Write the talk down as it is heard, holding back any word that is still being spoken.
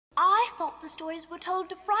thought the stories were told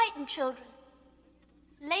to frighten children.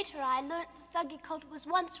 Later, I learned the Thuggy cult was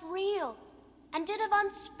once real and did of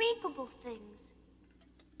unspeakable things.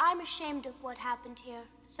 I'm ashamed of what happened here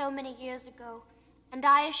so many years ago, and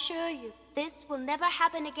I assure you, this will never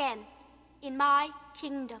happen again in my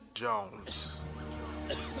kingdom. Jones.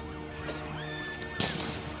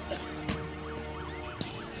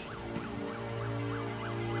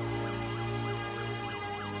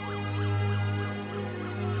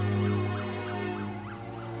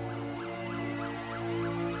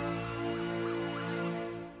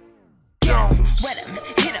 Wet him,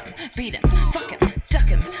 hit him, beat him, fuck him, duck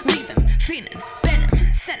him, leave him, fiendin', bend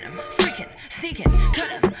him, send him, freaking, sneaking, cut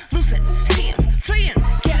him, loosen, see him, fleeing,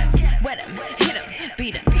 get him, wet him, hit him,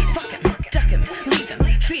 beat him, fuck him, duck him, leave him,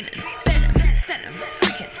 fiendin', bend him, send him,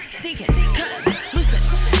 freaking, sneaking, cut him, loosen,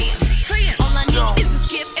 see him, fleeing. All I need is a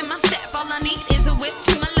skip in my step, all I need is a whip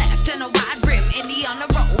to my left and a wide brim, Indy on the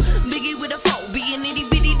roll, Biggie with a foe, be an itty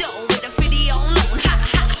bitty dough with a fitty on loan, ha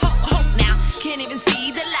ha, ho ho now, can't even see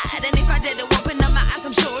the light, and if I did it,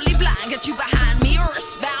 I'm surely blind. Got you behind me,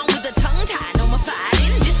 earthbound with a tongue tied. No more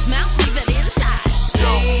fighting, dismount, leave it inside.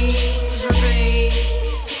 Please repeat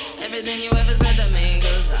everything you ever said to me,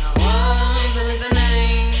 'cause I wasn't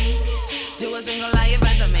listening to a single lie you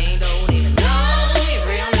bet to me. Don't even know your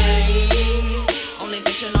real name. Only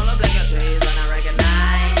fiction on the obligatories, and I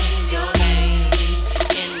recognize your name.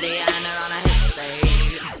 Indiana on a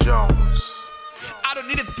history. Jones. I don't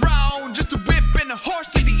need a throne, just a whip and a horse,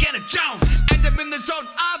 Indiana Jones. I'm in the zone,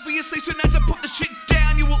 obviously, soon as I put the shit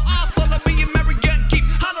down, you will all follow me and marry again, keep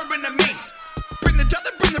hollering at me. Bring the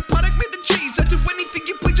dollar, bring the product, make the cheese. I'll do anything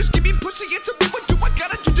you please, just give me pussy, it's a what do I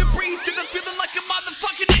gotta do to breathe? Till I'm feeling like a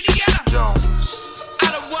motherfucking Indiana Jones. I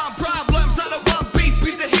don't want problems, I don't want beef,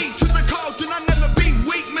 beat the heat to the cold, do not never be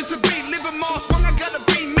weak, misery, living more strong, I gotta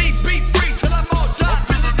be me, be free, till I'm all done.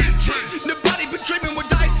 Nobody but dreaming what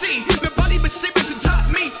I see, nobody but sleeping to top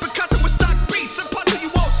me, because I was stock beats, a puzzle you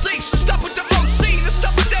won't see, so stop with the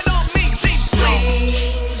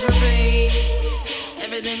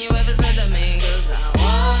everything you ever said to me, 'cause I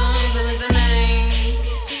wasn't listening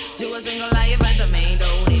to a single lie you bet to me.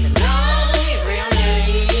 Don't even know your real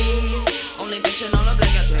name. Only fiction on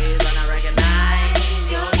obligatories, and I recognize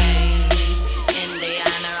your name.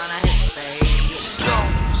 Indiana on a history.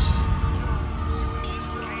 Jones.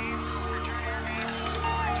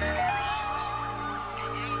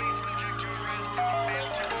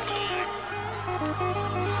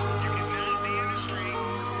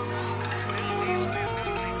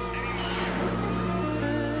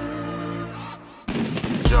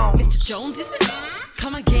 Mr. Jones, is it?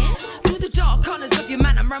 Come again? Through the dark corners of your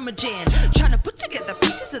mind, I'm rummaging, trying to put together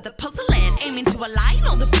pieces of the puzzle and aiming to align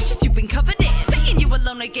all the pictures you've been covered in. Saying you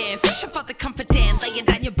alone again, fishing for the confident, laying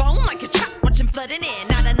down your bone like a trap, watching flooding in.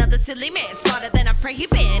 Not another silly man, smarter than I pray he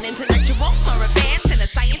been. Intellectual, more advanced than a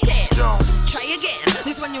scientist. Try again,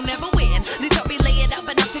 this one you'll never win. This I'll be laying up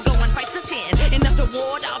enough to go and fight the sin. Enough to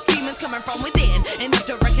ward off demons coming from within. Enough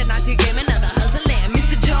to recognize your game, another hustling.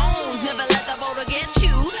 Mr. Jones, never let the vote against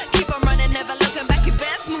you. Keep on running, never looking back, your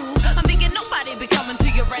best move. I'm thinking nobody be coming to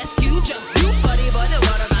your rescue. Just you, buddy, boy, the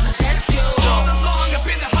water gonna test you. All along I've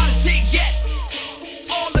been the hottest shit yet.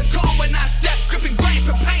 All the calm when I step, gripping grain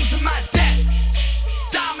for pain to my death.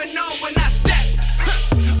 Domino when I step.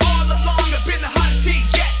 All along I've been the hottest shit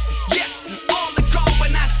yet. Yeah, all the calm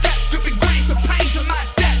when I step, gripping grain for pain to my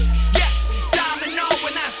death. Yeah, domino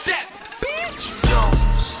when I step. Bitch.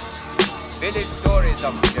 Jones. Village stories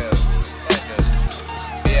of Jones.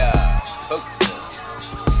 Beer, folk.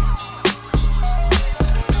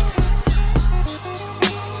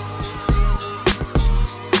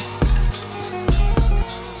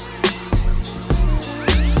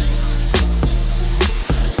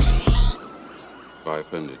 If I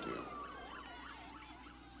offended you,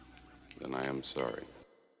 then I am sorry.